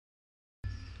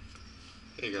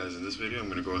Hey guys, in this video I'm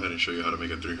going to go ahead and show you how to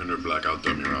make a 300 blackout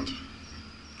dummy round,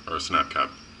 or a snap cap.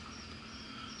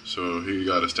 So here you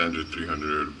got a standard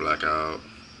 300 blackout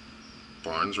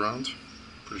Barnes round.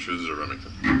 Pretty sure this is a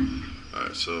Remington.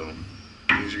 Alright, so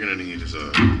things you're going to need is a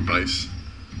vise,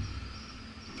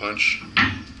 punch,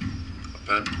 a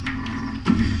pen,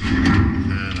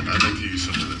 and I'd like to use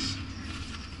some of this.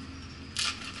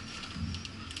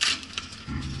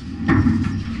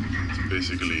 It's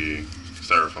basically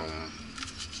styrofoam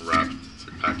wrap. It's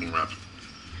like packing wrap.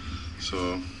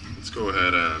 So let's go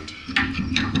ahead and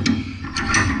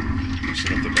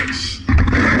loosen up the vise.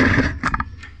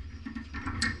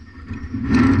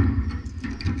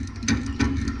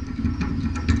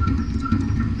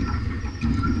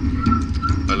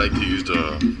 I like to use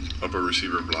the upper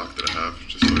receiver block that I have,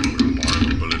 just so I can put more on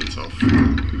the bullet itself.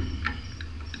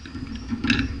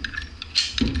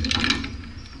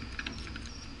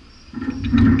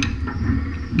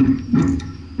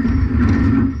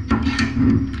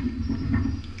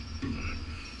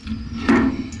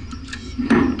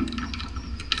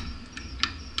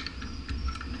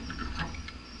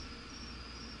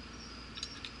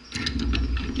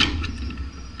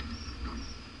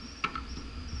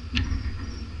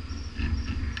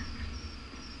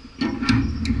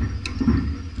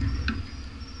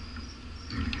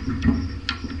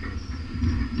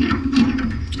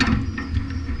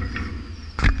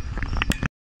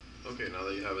 Okay, now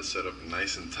that you have it set up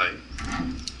nice and tight,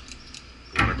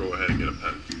 you want to go ahead and get a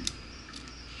pen.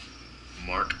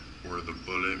 Mark where the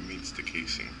bullet meets the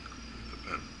casing with the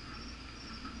pen.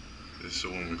 This is so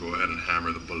when we go ahead and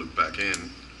hammer the bullet back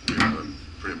in, we have it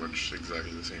pretty much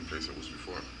exactly the same place it was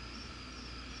before.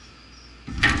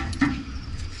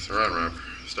 Saran wrap,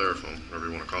 styrofoam, whatever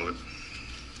you want to call it.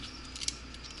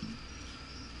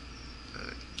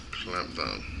 And clamp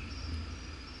down.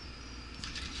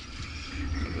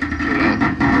 And then pull out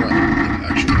the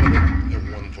actual bullet in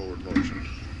one forward motion.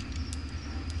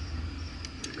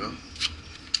 There you go.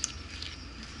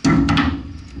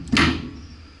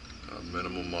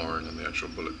 Minimal marring on the actual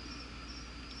bullet.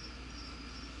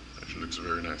 Actually looks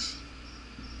very nice.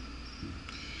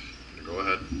 I'm gonna go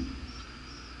ahead.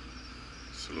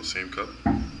 Still the same cup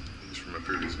used from my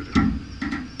previous video.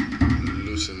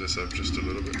 Loosen this up just a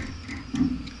little bit.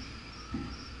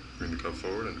 Bring the cup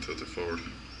forward and tilt it forward.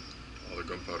 All the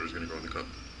gunpowder is going to go in the cup.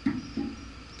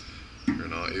 You're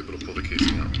now able to pull the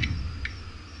casing out.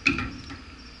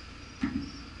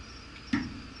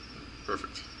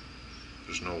 Perfect.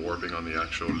 There's no warping on the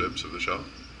actual lips of the shell,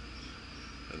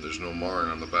 and there's no marring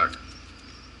on the back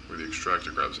where the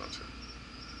extractor grabs onto.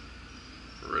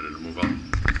 We're ready to move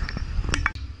on.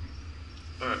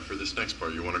 Alright, for this next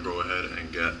part you want to go ahead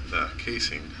and get the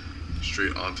casing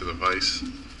straight onto the vise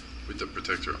with the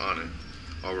protector on it.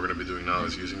 All we're going to be doing now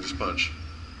is using the sponge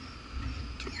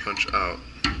to punch out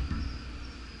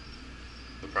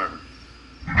the primer,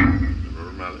 the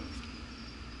rubber mallet,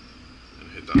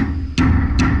 and hit down.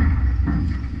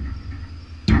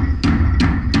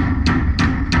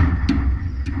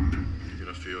 You're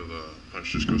going to feel the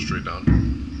punch just go straight down.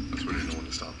 That's when you know when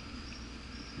to stop.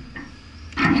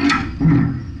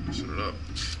 Loosen it up,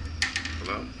 pull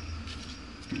out.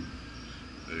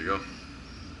 There you go.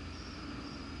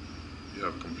 You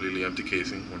have a completely empty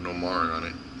casing with no marring on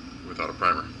it, without a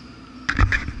primer.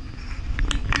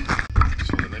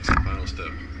 So the next and final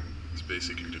step is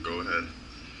basically to go ahead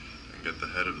and get the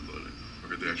head of the bullet, or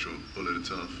get the actual bullet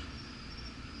itself.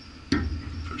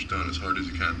 Push down as hard as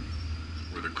you can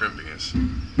where the crimping is.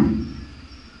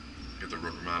 Get the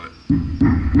rubber mallet.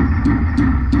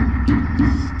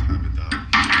 Just tap it down.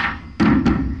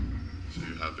 So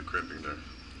you have the crimping there.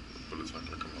 The bullet's not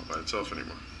going to come out by itself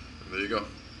anymore. And there you go.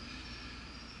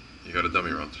 You got a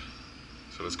dummy round.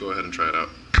 So let's go ahead and try it out.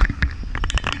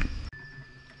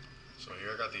 So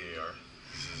here I got the AR.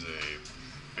 This is a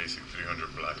basic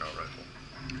 300 blackout rifle.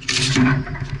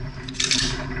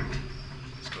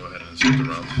 Let's go ahead and insert the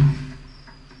round.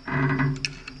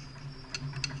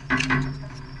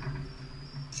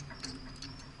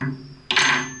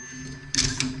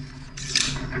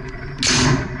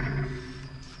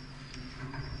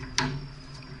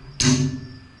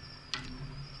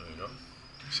 There you go.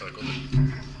 Cycle it.